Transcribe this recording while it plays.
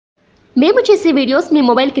మేము చేసే వీడియోస్ మీ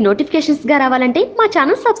మొబైల్కి నోటిఫికేషన్స్గా రావాలంటే మా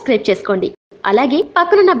ఛానల్ సబ్స్క్రైబ్ చేసుకోండి. అలాగే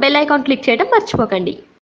పక్కనున్న బెల్ ఐకాన్ క్లిక్ చేయడం మర్చిపోకండి.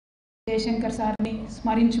 జయశంకర్ సార్ని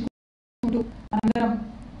స్మరించుకుంటూ అందరం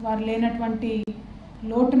వారు లేనటువంటి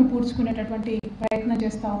లోటును పూడ్చుకునేటటువంటి ప్రయత్నం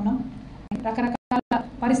చేస్తూ ఉన్నాం. రకరకాల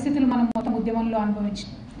పరిస్థితులు మనం మొత్తం ఉద్యమంలో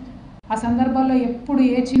అనుభవించాం. ఆ సందర్భాల్లో ఎప్పుడు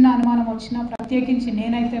ఏ చిన్న అనుమానం వచ్చినా ప్రత్యేకించి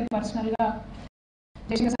నేనైతే పర్సనల్గా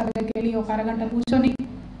జయశంకర్ సార్ దగ్గరికి వెళ్ళి ఒక అరగంట కూర్చొని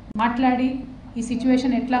మాట్లాడి ఈ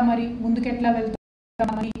సిచ్యువేషన్ ఎట్లా మరి ముందుకు ఎట్లా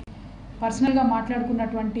వెళ్తామని పర్సనల్గా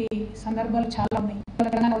మాట్లాడుకున్నటువంటి సందర్భాలు చాలా ఉన్నాయి.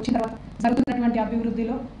 తెలంగాణ వచ్చిన తర్వాత జరుగుతున్నటువంటి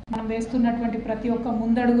అభివృద్ధిలో మనం వేస్తున్నటువంటి ప్రతి ఒక్క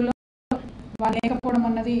ముందడుగులో వారు లేకపోవడం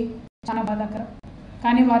అన్నది చాలా బాధాకరం.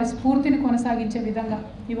 కానీ వారి స్ఫూర్తిని కొనసాగించే విధంగా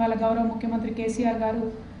ఇవాళ గౌరవ ముఖ్యమంత్రి కేసీఆర్ గారు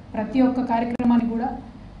ప్రతి ఒక్క కార్యక్రమాన్ని కూడా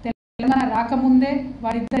తెలంగాణ రాకముందే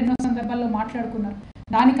వారిద్దరు ఎన్నో సందర్భాల్లో మాట్లాడుకున్నారు.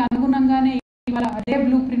 దానికి అనుగుణంగానే ఇవాళ అదే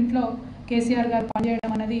బ్లూ ప్రింట్లో కేసీఆర్ గారు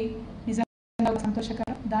పనిచేయడం అనేది నిజంగా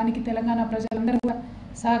సంతోషకరం. దానికి తెలంగాణ ప్రజలందరూ కూడా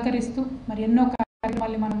సహకరిస్తూ మరి ఎన్నో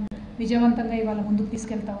కార్యక్రమాల్ని మనం విజయవంతంగా ఇవాళ ముందుకు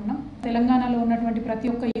తీసుకెళ్తా ఉన్నాం. తెలంగాణలో ఉన్నటువంటి ప్రతి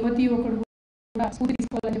ఒక్క యువతి యువకుడు కూడా స్ఫూర్తి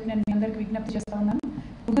తీసుకోవాలని చెప్పి నేను మీ అందరికీ విజ్ఞప్తి చేస్తూ ఉన్నాను.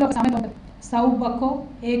 ఇప్పుడు ఒక సామెత ఉంటుంది, సౌ బకో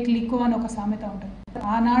ఏ క్లికో అని ఒక సామెత ఉంటుంది.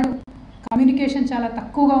 ఆనాడు కమ్యూనికేషన్ చాలా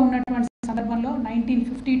తక్కువగా ఉన్నటువంటి సందర్భంలో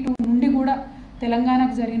 1952 నుండి కూడా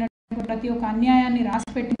తెలంగాణకు జరిగినటువంటి ప్రతి ఒక్క అన్యాయాన్ని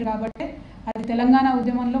రాసిపెట్టింది కాబట్టి అది తెలంగాణ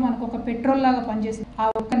ఉద్యమంలో మనకు ఒక పెట్రోల్ లాగా పనిచేసింది. ఆ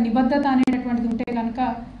ఒక్క నిబద్ధత అనేటటువంటిది ఉంటే కనుక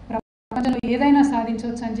ప్రపంచంలో ఏదైనా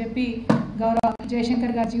సాధించవచ్చు అని చెప్పి గౌరవ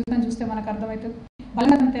జయశంకర్ గారి జీవితం చూస్తే మనకు అర్థమవుతుంది.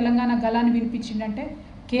 బలంగా తెలంగాణ గలాన్ని వినిపించిందంటే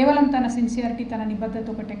కేవలం తన సిన్సియారిటీ, తన నిబద్ధత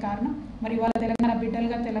ఒకటే కారణం. మరి వాళ్ళ తెలంగాణ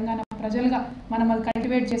బిడ్డలుగా, తెలంగాణ ప్రజలుగా మనం అది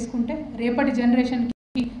కల్టివేట్ చేసుకుంటే రేపటి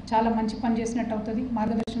జనరేషన్కి చాలా మంచి పని చేసినట్టు అవుతుంది,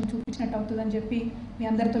 మార్గదర్శనం చూపించినట్టు అవుతుంది అని చెప్పి మీ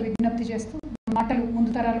అందరితో విజ్ఞప్తి చేస్తూ మాటలు ముందు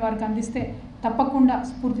తరాల వారికి అందిస్తే తప్పకుండా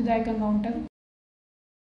స్ఫూర్తిదాయకంగా ఉంటుంది.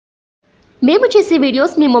 మేము చేసే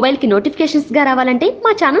వీడియోస్ మీ మొబైల్కి నోటిఫికేషన్స్గా రావాలంటే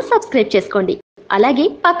మా ఛానల్ సబ్స్క్రైబ్ చేసుకోండి. అలాగే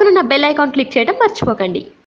పక్కనున్న బెల్ ఐకాన్ క్లిక్ చేయడం మర్చిపోకండి.